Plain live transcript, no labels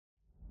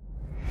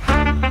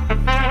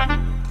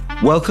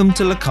Welcome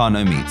to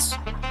Locarno Meets,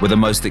 where the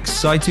most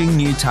exciting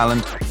new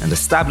talent and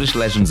established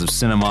legends of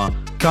cinema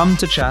come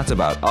to chat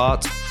about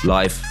art,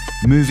 life,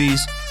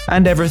 movies,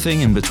 and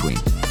everything in between.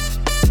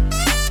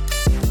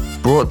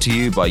 Brought to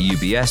you by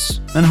UBS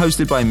and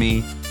hosted by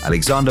me,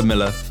 Alexander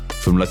Miller,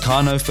 from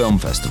Locarno Film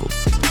Festival.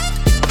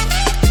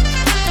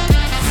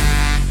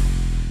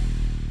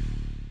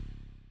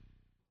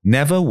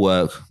 Never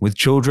work with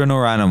children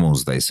or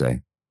animals, they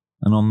say.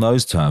 And on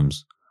those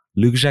terms,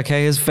 Luc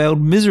Jacquet has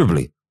failed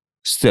miserably.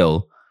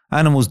 Still,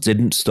 animals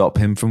didn't stop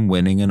him from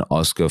winning an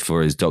Oscar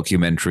for his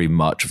documentary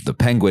March of the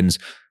Penguins,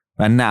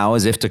 and now,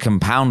 as if to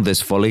compound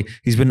this folly,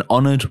 he's been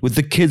honoured with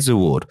the Kids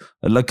Award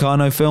at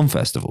Locarno Film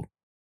Festival.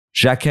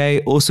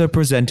 Jacquet also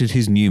presented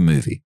his new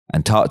movie,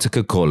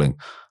 Antarctica Calling,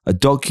 a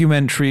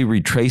documentary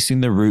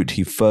retracing the route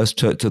he first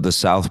took to the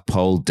South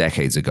Pole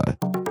decades ago.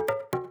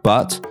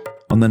 But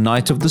on the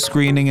night of the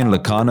screening in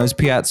Locarno's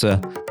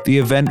Piazza, the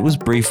event was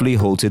briefly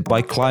halted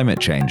by climate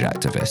change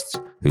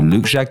activists, who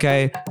Luc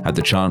Jacquet had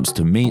the chance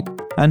to meet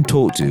and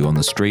talk to on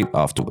the street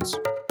afterwards.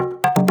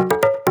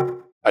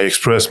 I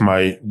express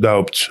my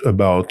doubt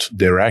about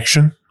their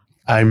action.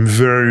 I'm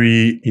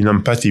very in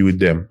empathy with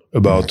them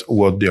about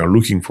what they are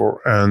looking for,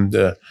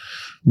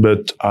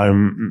 but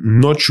I'm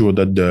not sure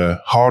that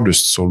the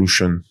hardest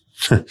solution,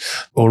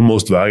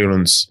 almost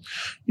violence,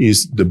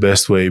 is the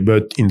best way.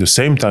 But in the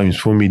same time,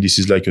 for me, this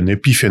is like an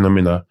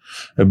epiphenomena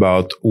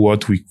about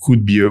what we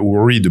could be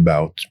worried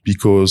about,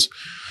 because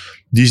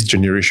this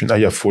generation, I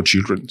have 4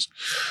 children,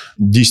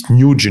 this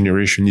new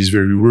generation is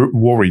very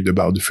worried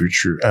about the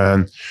future.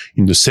 And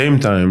in the same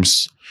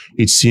times,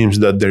 it seems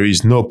that there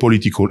is no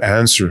political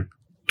answer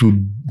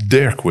to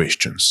their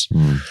questions.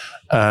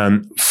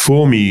 And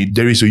for me,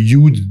 there is a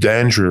huge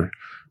danger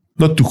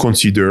not to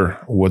consider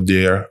what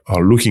they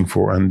are looking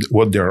for and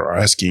what they are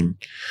asking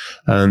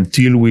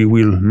until we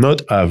will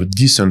not have a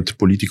decent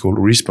political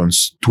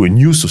response to a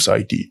new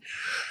society.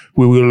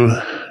 We will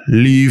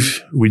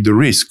live with the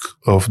risk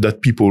of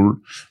that people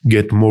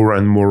get more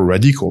and more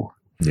radical.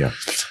 Yeah.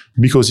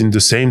 Because in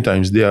the same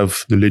times, they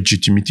have the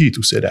legitimacy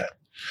to say that.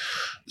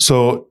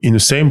 So in the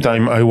same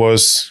time, I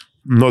was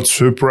not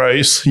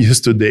surprised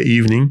yesterday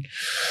evening,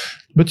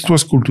 but it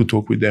was cool to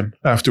talk with them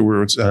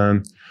afterwards.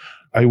 And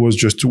I was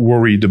just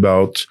worried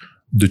about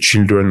the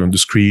children on the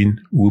screen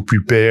who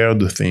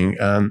prepared the thing.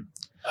 And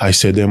I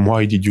said to them,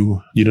 why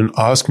didn't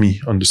ask me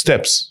on the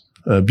steps,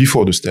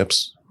 before the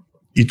steps?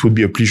 It would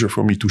be a pleasure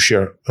for me to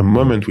share a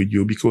moment with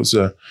you, because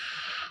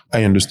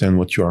I understand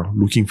what you are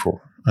looking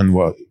for and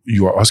what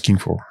you are asking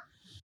for.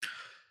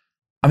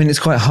 I mean, it's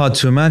quite hard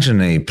to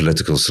imagine a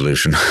political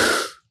solution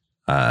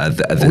at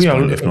this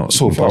point, if not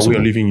so far, impossible. we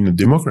are living in a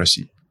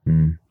democracy.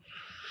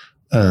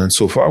 And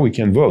so far, we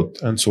can vote.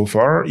 And so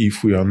far,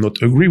 if we are not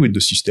agree with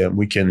the system,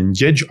 we can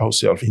engage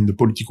ourselves in the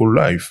political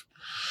life.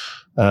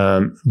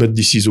 But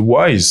this is a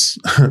wise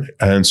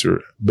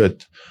answer.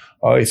 But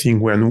I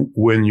think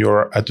when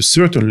you're at a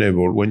certain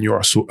level, when you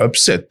are so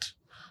upset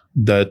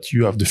that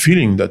you have the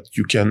feeling that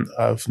you can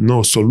have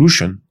no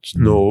solution,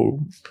 no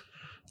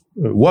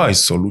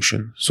wise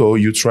solution. So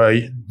you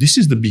try, this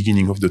is the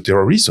beginning of the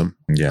terrorism.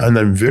 Yeah. And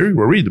I'm very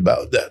worried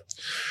about that,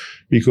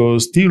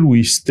 because still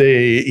we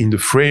stay in the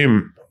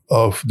frame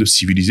of the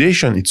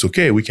civilization. It's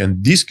okay, we can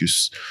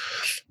discuss.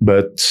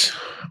 But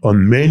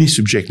on many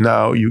subjects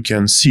now, you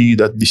can see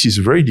that this is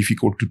very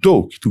difficult to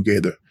talk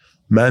together.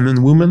 Man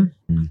and woman,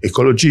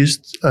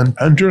 ecologists and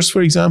hunters,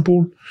 for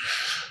example.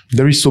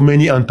 There is so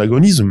many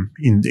antagonism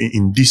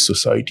in this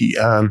society.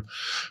 And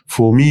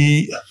for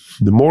me,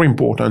 the more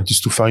important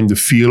is to find the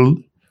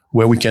field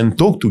where we can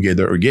talk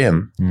together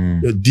again,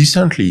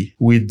 decently,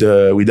 with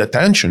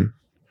attention.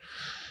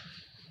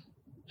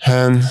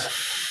 And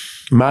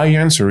my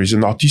answer is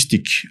an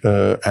artistic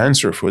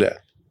answer for that.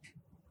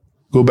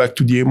 Go back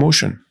to the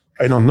emotion.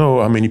 I don't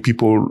know how many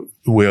people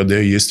were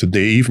there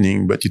yesterday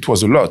evening, but it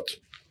was a lot.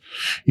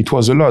 It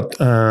was a lot.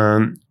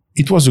 And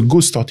it was a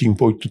good starting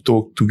point to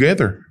talk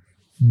together,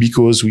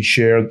 because we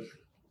shared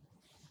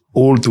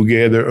all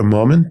together a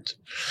moment.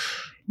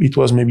 It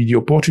was maybe the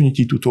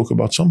opportunity to talk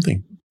about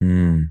something.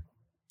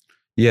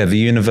 Yeah, the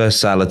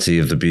universality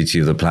of the beauty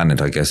of the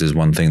planet, I guess, is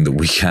one thing that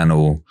we can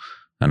all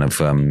kind of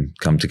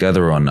come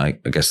together on. I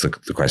guess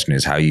the question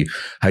is how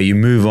you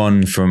move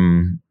on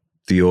from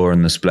the awe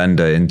and the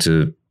splendor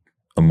into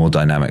a more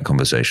dynamic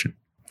conversation.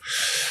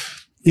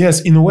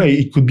 Yes, in a way,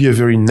 it could be a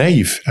very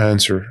naive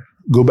answer.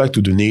 Go back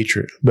to the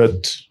nature.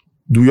 But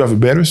do you have a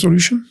better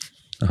solution?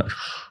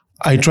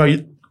 I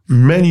tried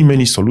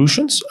many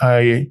solutions.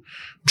 I'm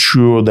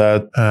sure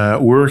that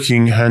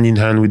working hand in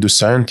hand with the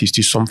scientists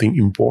is something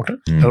important.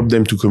 Help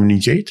them to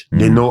communicate.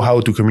 They know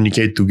how to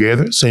communicate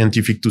together,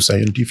 scientific to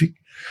scientific.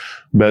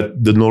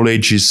 But the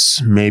knowledge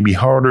is maybe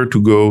harder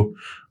to go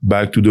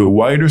back to the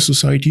wider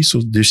society.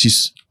 So this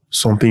is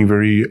something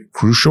very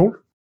crucial.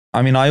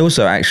 I mean, I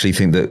also actually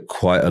think that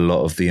quite a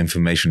lot of the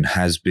information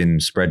has been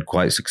spread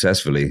quite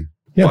successfully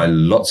by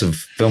lots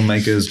of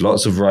filmmakers,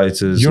 lots of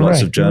writers,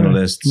 lots of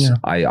journalists. Yeah.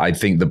 I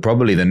think that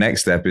probably the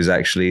next step is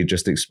actually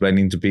just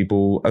explaining to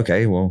people,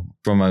 okay, well,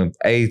 from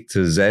a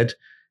to Z,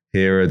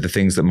 here are the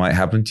things that might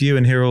happen to you,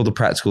 and here are all the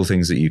practical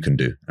things that you can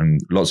do.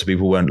 And lots of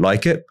people won't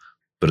like it,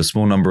 but a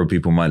small number of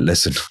people might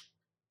listen.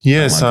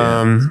 Yes,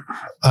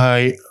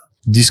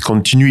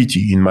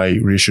 discontinuity in my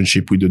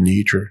relationship with the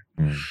nature,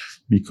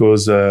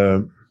 because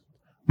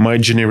my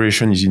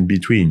generation is in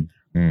between.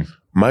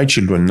 My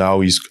children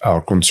now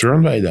are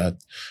concerned by that,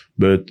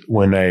 but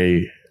when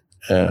I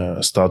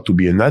start to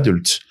be an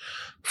adult,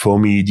 for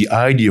me, the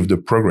idea of the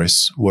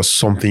progress was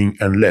something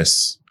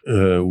endless.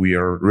 We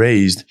are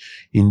raised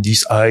in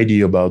this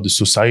idea about the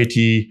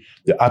society,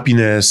 the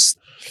happiness,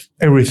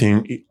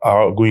 everything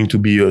are going to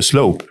be a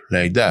slope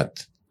like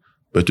that.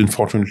 But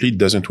unfortunately, it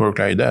doesn't work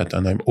like that.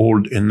 And I'm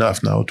old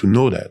enough now to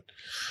know that.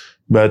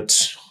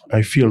 But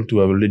I feel to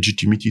have a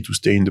legitimacy to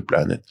stay in the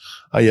planet.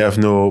 I have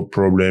no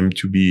problem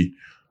to be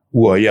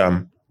who I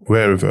am,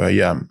 wherever I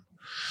am.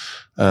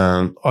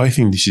 And I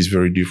think this is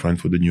very different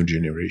for the new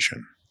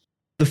generation.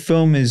 The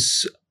film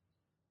is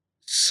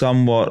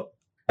somewhat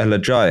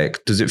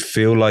elegiac. Does it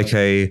feel like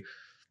a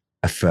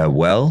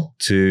farewell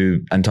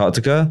to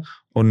Antarctica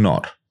or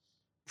not?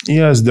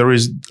 Yes, there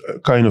is a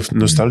kind of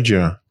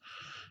nostalgia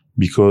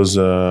because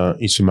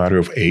it's a matter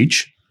of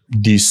age.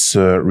 This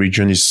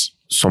region is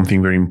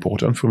something very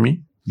important for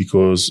me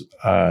because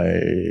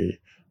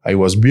I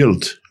was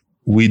built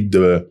with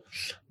the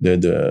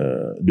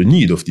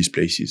need of these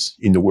places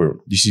in the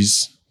world. This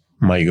is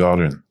my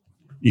garden,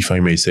 if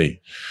I may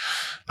say.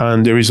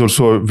 And there is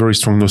also a very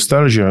strong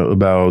nostalgia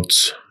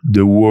about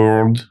the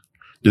world,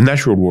 the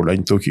natural world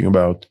I'm talking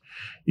about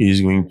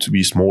is going to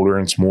be smaller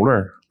and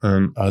smaller.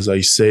 And as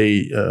I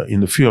say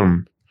in the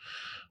film,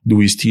 do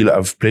we still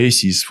have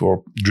places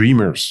for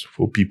dreamers,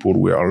 for people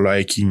who are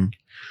liking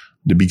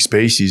the big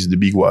spaces, the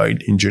big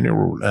wide in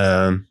general?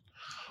 And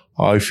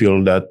I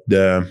feel that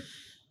the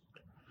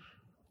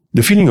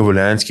feeling of a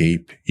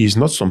landscape is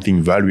not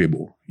something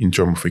valuable in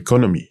terms of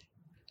economy,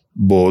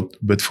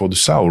 but for the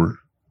soul,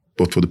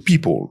 but for the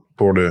people,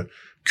 for the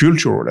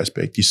cultural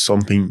aspect is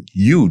something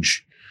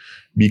huge,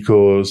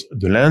 because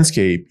the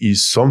landscape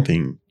is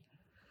something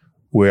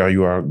where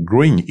you are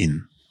growing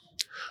in.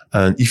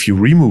 And if you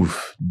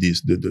remove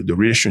this, the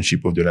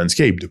relationship of the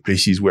landscape, the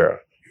places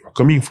where you are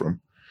coming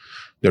from,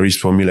 there is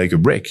for me like a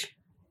break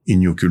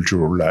in your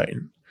cultural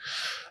line.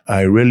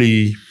 I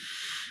really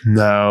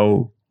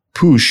now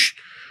push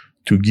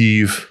to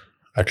give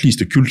at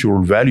least a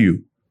cultural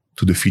value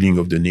to the feeling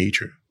of the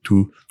nature,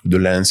 to the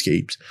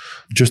landscapes.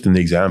 Just an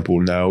example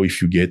now,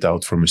 if you get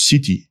out from a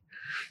city,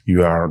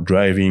 you are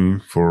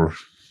driving for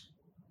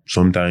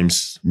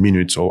sometimes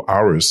minutes or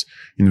hours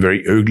in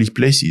very ugly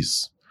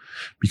places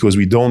because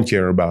we don't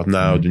care about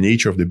now the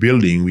nature of the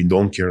building. We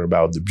don't care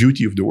about the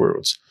beauty of the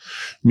worlds.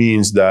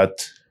 Means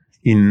that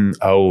in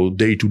our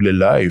day-to-day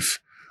life,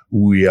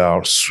 we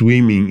are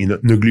swimming in an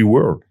ugly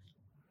world.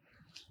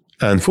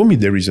 And for me,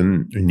 there is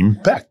an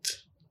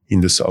impact in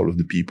the soul of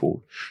the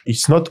people.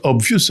 It's not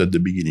obvious at the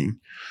beginning,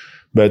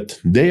 but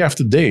day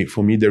after day,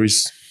 for me,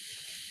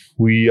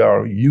 we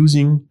are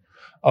using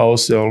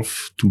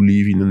ourselves to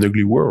live in an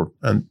ugly world.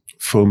 And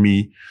for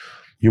me,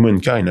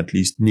 humankind at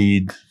least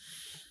need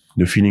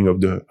the feeling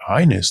of the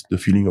highness, the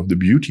feeling of the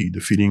beauty,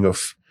 the feeling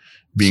of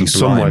being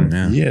Sublime,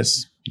 someone. yeah.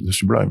 Yes, the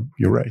sublime.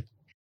 You're right.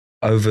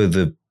 Over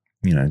the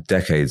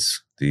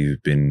decades that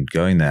you've been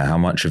going there, how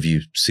much have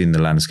you seen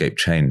the landscape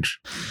change?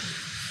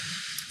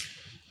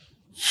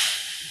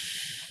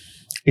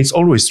 It's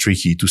always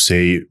tricky to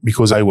say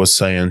because I was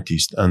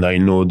scientist and I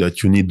know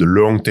that you need the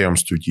long-term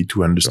study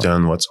to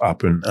understand what's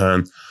happened.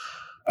 And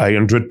I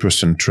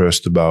 100%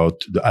 trust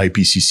about the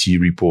IPCC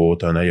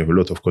report, and I have a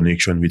lot of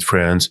connection with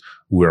friends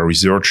who are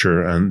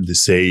researchers, and they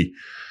say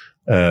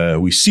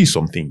we see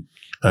something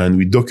and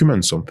we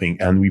document something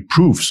and we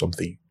prove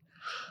something.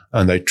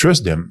 And I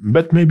trust them.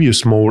 But maybe a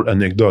small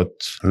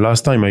anecdote.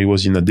 Last time I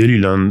was in a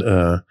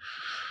Dailyland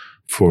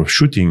for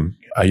shooting,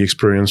 I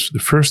experienced the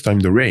first time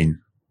the rain.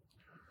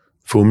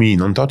 For me,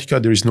 in Antarctica,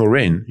 there is no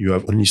rain. You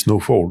have only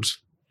snowfalls.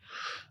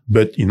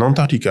 But in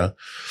Antarctica,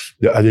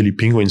 the Adelie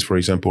penguins, for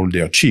example,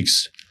 their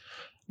cheeks,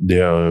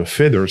 their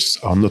feathers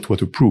are not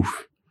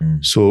waterproof.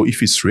 So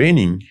if it's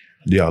raining,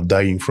 they are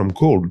dying from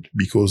cold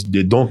because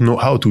they don't know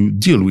how to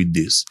deal with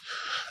this.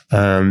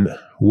 And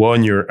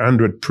 1 year,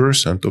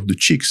 100% of the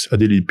chicks,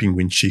 Adelie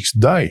penguin chicks,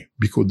 die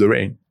because of the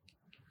rain.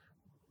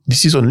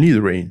 This is only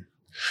the rain.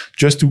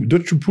 Just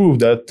to prove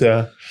that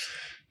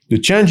the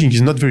changing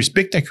is not very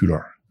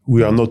spectacular.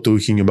 We are not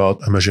talking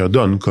about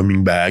Armageddon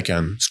coming back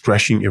and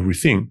crashing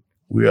everything.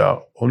 We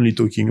are only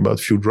talking about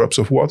a few drops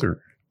of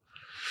water.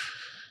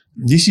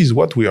 This is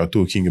what we are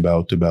talking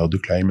about the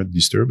climate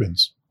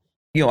disturbance.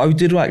 I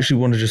did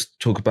actually want to just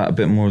talk about a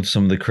bit more of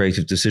some of the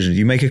creative decisions.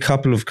 You make a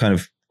couple of kind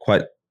of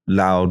quite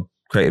loud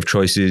creative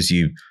choices.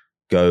 You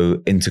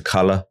go into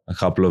color a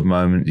couple of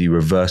moments. You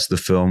reverse the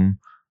film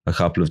a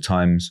couple of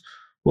times.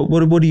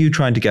 What are you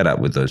trying to get at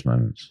with those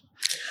moments?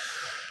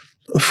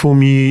 For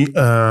me,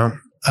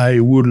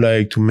 I would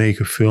like to make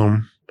a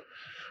film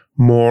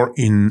more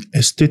in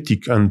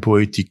aesthetic and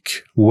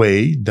poetic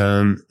way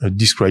than a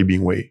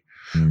describing way.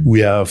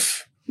 We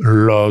have a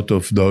lot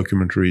of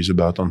documentaries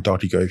about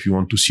Antarctica. If you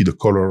want to see the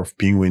color of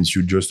penguins,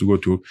 you just go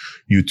to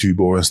YouTube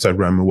or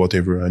Instagram or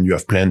whatever, and you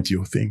have plenty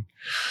of things.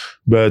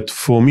 But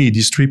for me,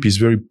 this trip is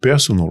very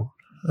personal.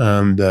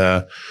 And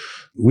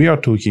we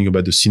are talking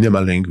about the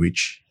cinema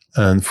language.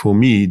 And for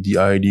me, the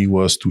idea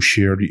was to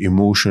share the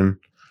emotion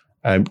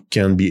I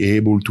can be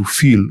able to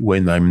feel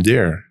when I'm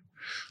there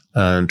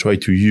and try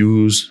to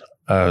use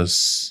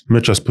as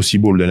much as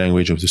possible the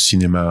language of the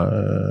cinema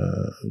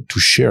to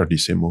share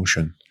this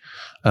emotion.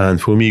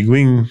 And for me,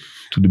 going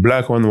to the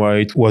black and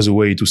white was a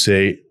way to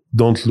say,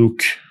 don't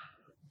look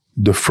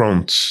the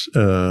front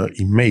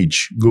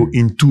image, go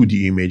into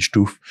the image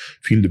to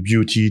feel the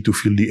beauty, to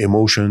feel the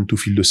emotion, to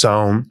feel the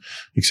sound,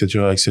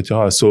 etc.,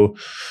 etc. So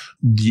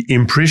the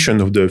impression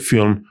of the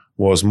film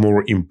was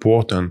more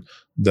important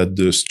than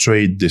the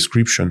straight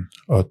description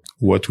of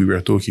what we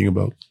were talking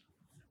about.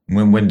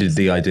 When did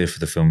the idea for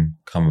the film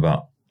come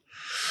about?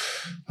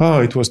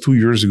 It was 2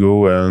 years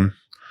ago, and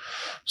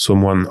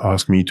someone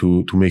asked me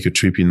to make a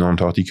trip in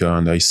Antarctica,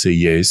 and I say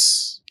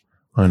yes.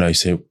 And I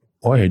say,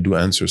 why I do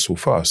answer so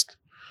fast?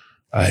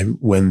 I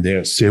went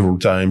there several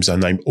times,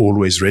 and I'm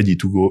always ready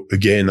to go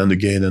again and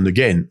again and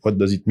again. What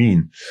does it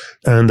mean?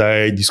 And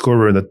I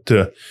discovered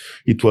that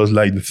it was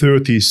like the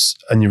 30th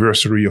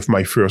anniversary of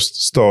my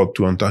first start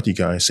to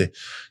Antarctica. I say,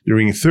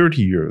 during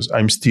 30 years,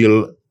 I'm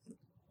still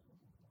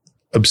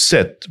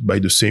upset by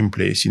the same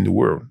place in the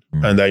world.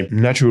 And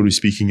naturally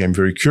speaking, I'm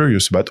very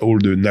curious about all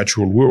the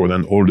natural world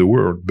and all the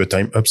world, but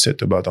I'm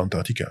upset about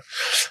Antarctica.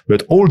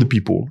 But all the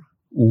people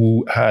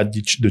who had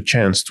the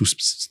chance to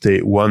stay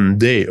one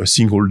day, a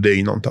single day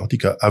in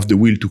Antarctica, have the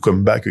will to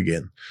come back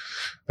again.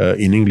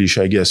 In English,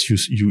 I guess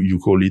you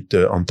call it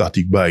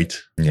Antarctic bite,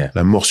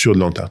 la morsure de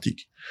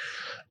l'Antarctique.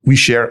 We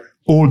share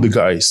all the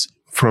guys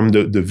from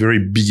the very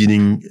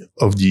beginning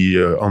of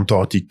the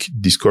Antarctic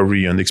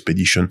discovery and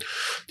expedition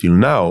till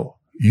now.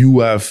 You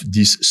have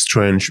this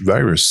strange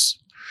virus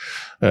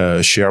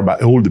shared by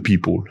all the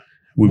people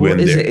we went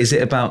there. Is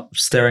it about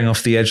staring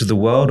off the edge of the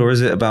world, or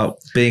is it about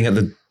being at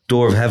the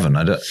door of heaven?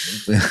 I don't.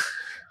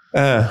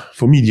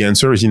 For me, the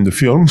answer is in the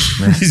film.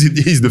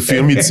 is the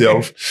film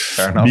itself.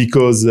 Fair enough.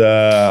 Because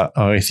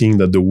I think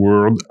that the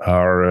words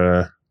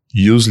are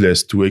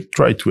useless to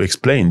try to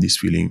explain this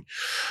feeling.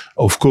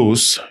 Of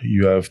course,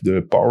 you have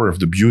the power of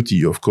the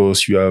beauty. Of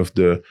course, you have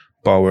the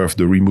power of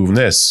the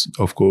removedness.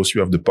 Of course,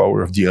 you have the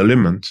power of the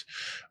element.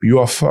 You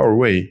are far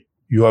away.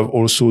 You have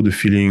also the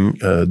feeling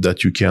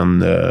that you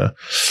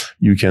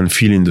can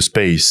feel in the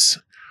space.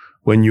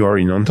 When you are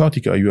in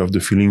Antarctica, you have the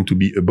feeling to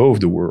be above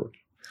the world,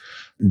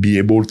 be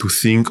able to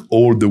think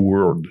all the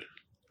world.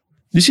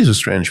 This is a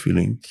strange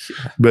feeling,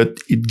 but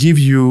it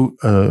gives you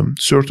a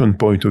certain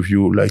point of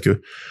view, like a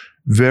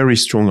very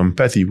strong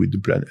empathy with the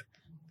planet.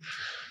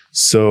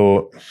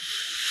 So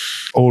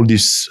all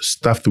this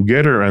stuff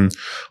together, and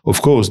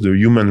of course, the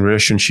human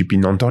relationship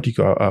in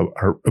Antarctica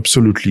are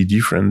absolutely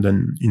different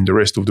than in the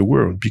rest of the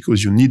world,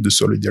 because you need the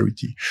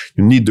solidarity.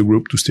 You need the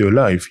group to stay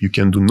alive. You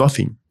can do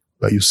nothing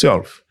by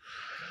yourself.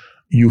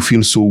 You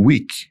feel so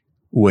weak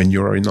when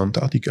you're in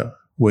Antarctica.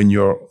 When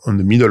you're in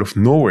the middle of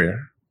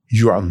nowhere,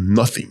 you are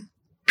nothing,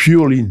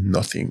 purely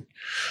nothing.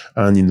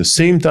 And in the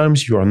same time,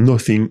 you are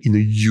nothing in a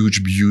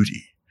huge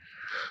beauty.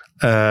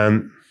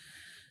 And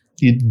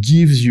it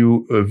gives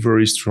you a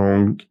very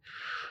strong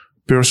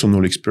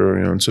personal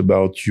experience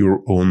about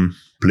your own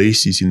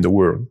places in the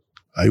world.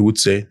 I would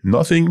say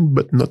nothing,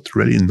 but not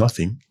really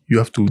nothing. You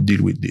have to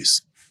deal with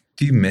this.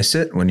 Do you miss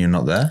it when you're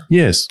not there?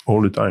 Yes,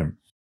 all the time.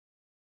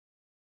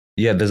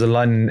 Yeah, there's a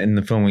line in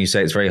the film where you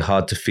say it's very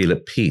hard to feel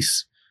at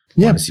peace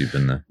once you've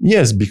been there.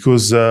 Yes,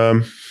 because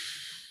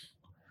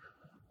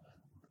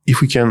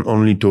if we can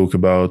only talk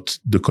about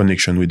the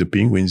connection with the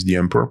penguins, the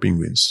emperor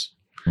penguins,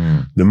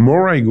 the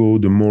more I go,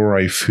 the more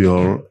I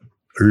feel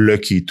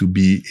lucky to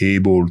be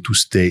able to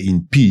stay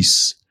in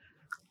peace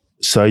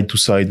side to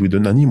side with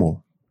an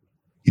animal.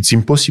 It's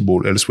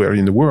impossible elsewhere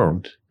in the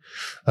world.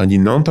 And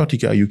in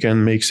Antarctica, you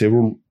can make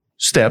several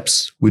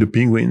steps with the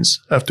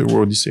penguins.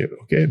 Afterward, you say,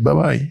 okay,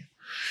 bye-bye.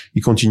 He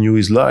continues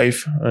his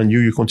life, and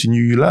you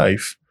continue your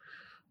life.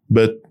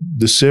 But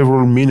the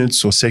several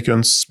minutes or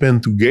seconds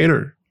spent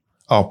together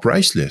are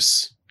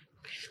priceless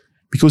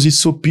because it's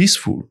so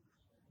peaceful.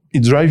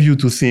 It drives you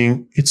to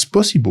think it's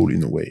possible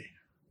in a way.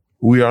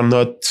 We are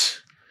not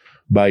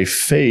by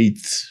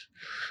fate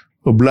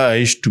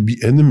obliged to be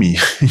enemy.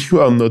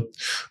 You are not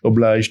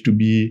obliged to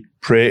be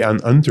prey and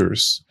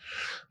hunters.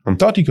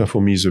 Antarctica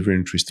for me is a very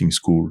interesting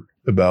school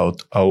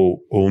about our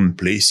own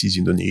places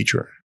in the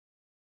nature.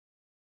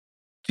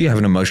 Do you have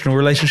an emotional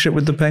relationship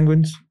with the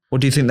penguins?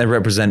 What do you think they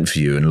represent for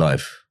you in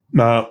life?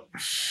 Now,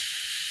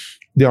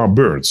 they are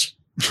birds,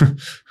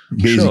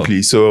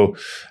 basically. Sure. So,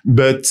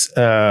 but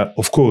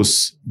of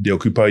course, they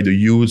occupy the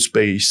huge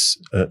space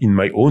in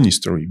my own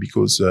history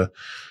because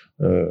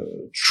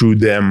through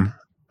them,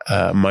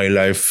 my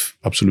life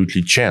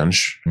absolutely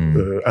changed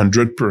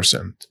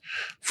 100%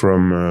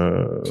 from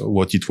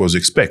what it was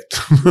expect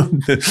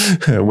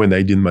when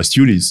I did my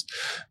studies.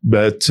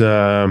 But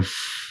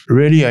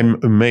really,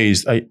 I'm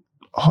amazed.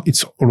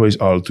 it's always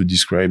hard to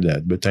describe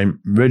that, but I'm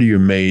really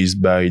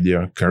amazed by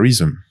their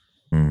charisma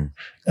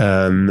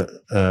and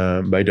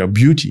by their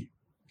beauty.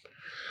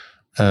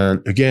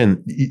 And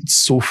again, it's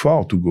so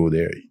far to go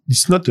there.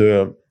 It's not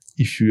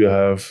if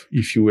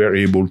you were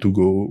able to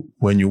go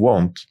when you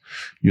want,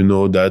 you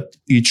know that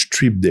each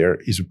trip there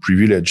is a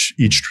privilege.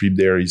 Each trip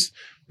there is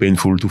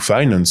painful to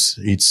finance.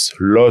 It's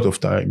a lot of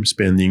time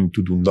spending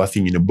to do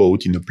nothing in a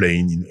boat, in a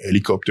plane, in a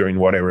helicopter, in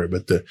whatever.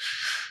 But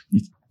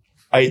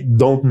I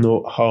don't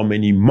know how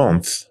many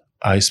months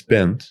I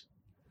spent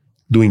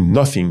doing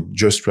nothing,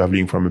 just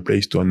traveling from a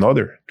place to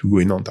another to go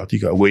in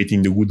Antarctica,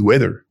 waiting the good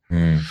weather.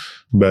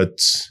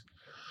 But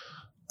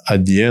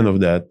at the end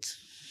of that,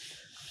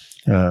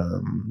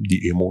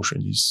 the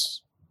emotion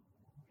is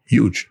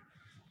huge.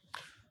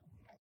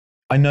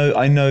 I know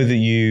that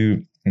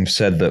you have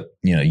said that,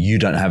 you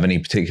don't have any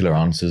particular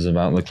answers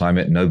about the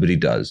climate. Nobody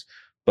does.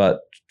 But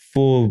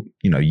for,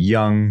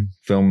 young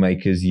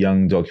filmmakers,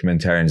 young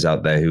documentarians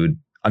out there who would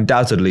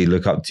undoubtedly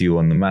look up to you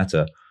on the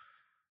matter,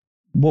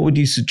 what would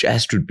you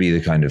suggest would be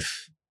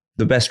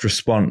the best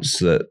response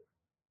that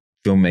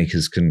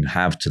filmmakers can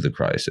have to the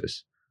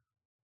crisis?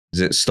 Is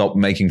it stop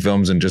making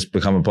films and just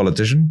become a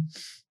politician?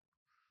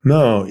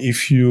 No,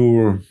 if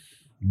your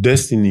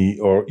destiny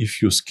or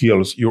if your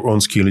own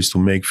skill is to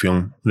make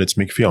film, let's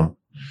make film.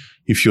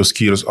 If your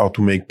skills are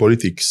to make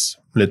politics,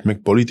 let's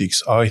make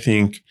politics. I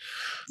think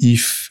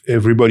if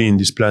everybody in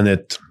this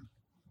planet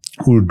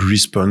would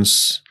respond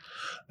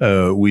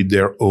with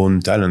their own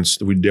talents,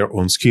 with their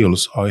own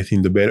skills, I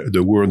think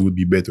the world would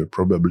be better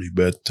probably.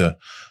 But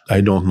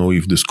I don't know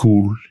if the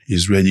school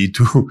is ready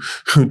to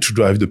to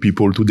drive the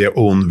people to their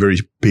own very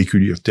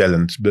peculiar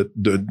talents, but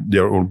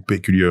their own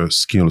peculiar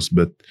skills.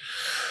 But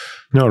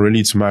no, really,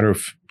 it's a matter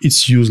of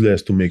it's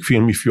useless to make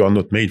film if you are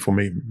not made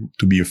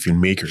to be a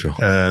filmmaker. Sure.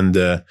 And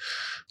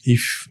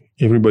if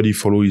everybody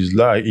follows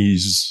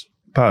his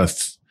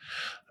path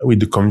with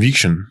the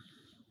conviction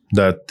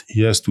that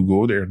he has to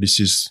go there, this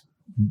is,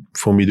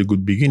 for me, the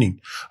good beginning.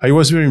 I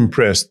was very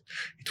impressed.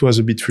 It was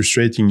a bit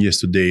frustrating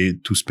yesterday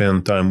to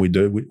spend time with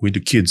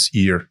the kids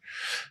here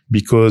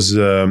because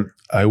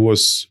I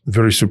was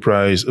very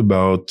surprised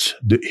about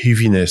the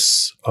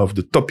heaviness of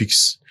the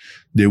topics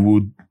they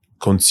would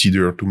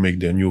consider to make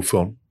their new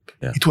film.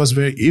 Yeah. It was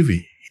very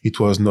heavy. It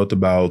was not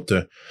about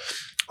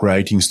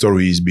writing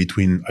stories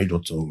between, I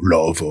don't know,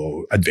 love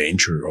or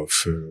adventure of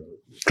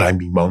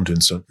climbing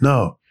mountains.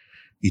 No.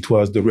 It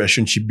was the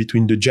relationship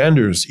between the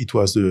genders. It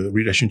was the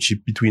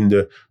relationship between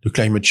the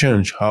climate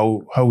change.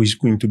 How is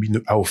going to be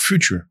our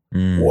future?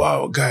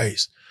 Wow,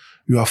 guys,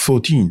 you are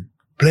 14.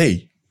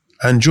 Play,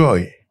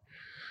 enjoy.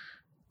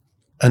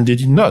 And they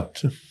did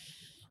not.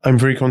 I'm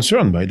very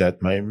concerned by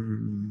that.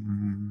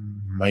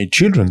 My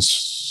children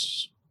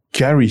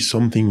carry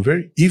something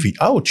very heavy.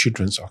 Our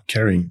children are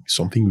carrying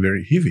something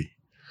very heavy.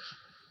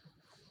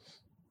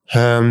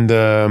 And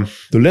the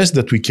less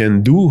that we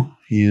can do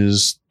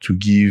is to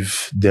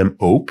give them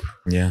hope,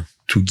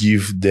 to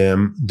give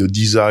them the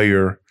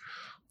desire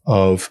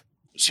of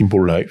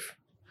simple life.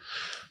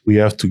 We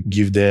have to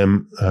give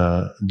them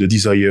the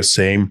desire,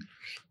 same,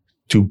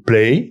 to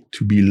play,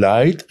 to be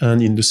light,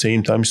 and in the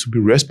same time to be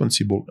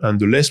responsible. And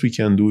the less we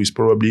can do is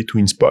probably to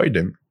inspire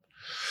them.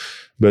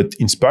 But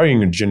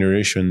inspiring a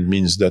generation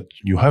means that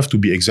you have to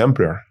be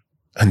exemplar.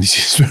 And this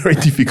is very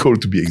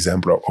difficult to be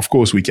exemplar. Of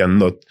course, we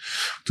cannot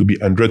to be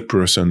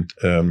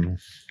 100%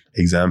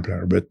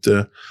 exemplar, but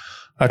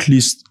at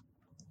least,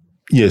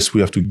 yes,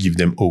 we have to give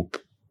them hope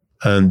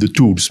and the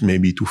tools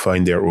maybe to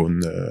find their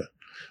own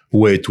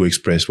way to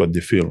express what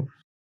they feel.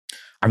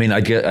 I mean,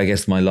 I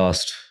guess my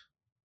last,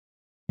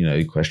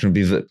 question would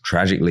be that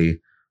tragically,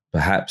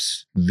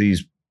 perhaps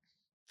these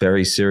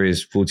very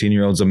serious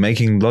 14-year-olds are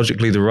making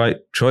logically the right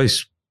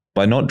choice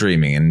by not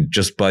dreaming and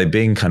just by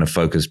being kind of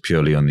focused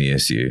purely on the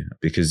issue,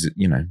 because,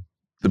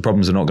 the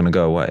problems are not going to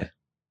go away.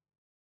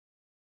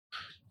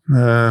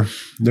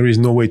 There is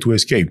no way to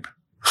escape.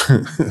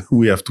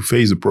 We have to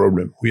face the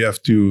problem. We have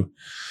to,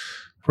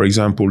 for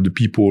example, the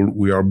people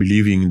we are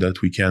believing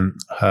that we can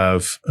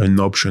have an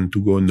option to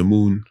go on the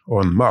moon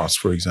or on Mars,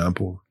 for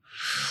example.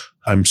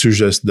 I'm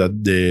suggest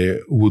that they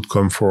would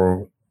come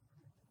for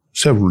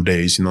several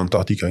days in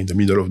Antarctica, in the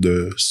middle of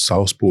the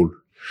South Pole,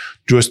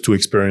 just to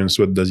experience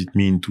what does it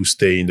mean to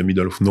stay in the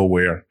middle of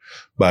nowhere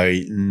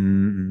by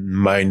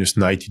minus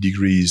 90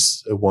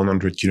 degrees,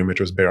 100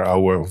 kilometers per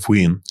hour of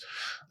wind.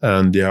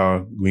 And they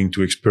are going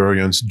to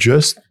experience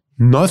just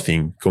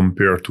nothing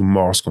compared to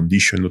Mars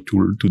condition or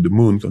to the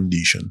moon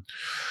condition.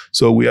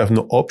 So we have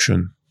no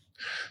option.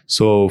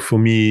 So for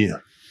me,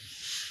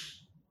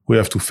 we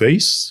have to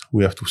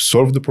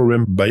solve the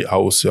problem by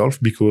ourselves,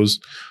 because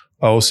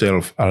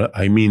ourselves,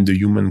 I mean the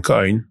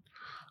humankind,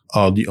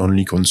 are the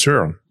only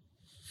concern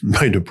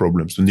by the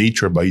problems. The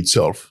nature by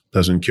itself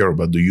doesn't care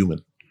about the human.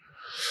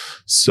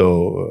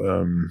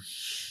 So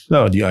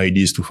now the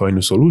idea is to find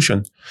a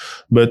solution.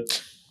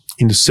 But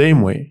in the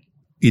same way,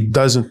 it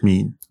doesn't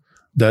mean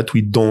that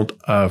we don't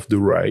have the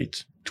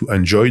right to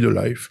enjoy the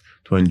life,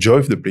 to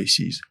enjoy the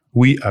places.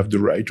 We have the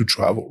right to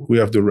travel. We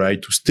have the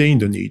right to stay in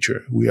the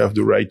nature. We have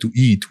the right to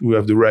eat. We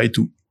have the right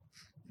to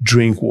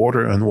drink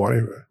water and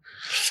whatever.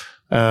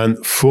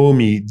 And for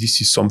me, this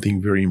is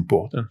something very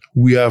important.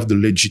 We have the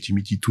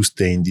legitimacy to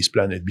stay in this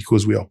planet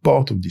because we are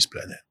part of this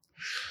planet.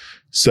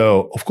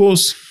 So, of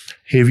course,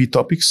 heavy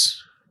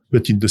topics,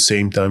 but in the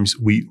same time,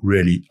 we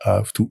really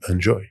have to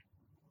enjoy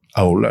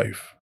our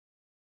life.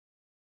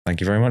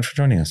 Thank you very much for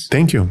joining us.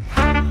 Thank you.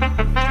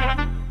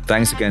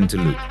 Thanks again to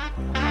Luc.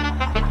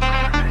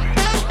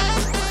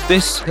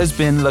 This has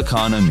bin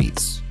Locarno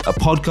Meets, a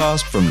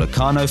podcast from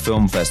Locarno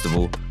Film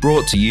Festival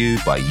brought to you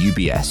by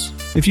UBS.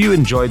 If you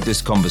enjoyed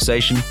this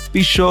conversation,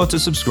 be sure to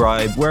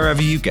subscribe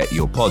wherever you get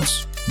your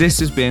pods. This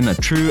has been a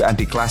true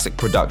anti-classic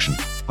production,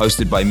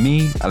 hosted by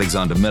me,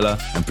 Alexander Miller,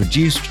 and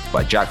produced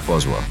by Jack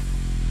Boswell.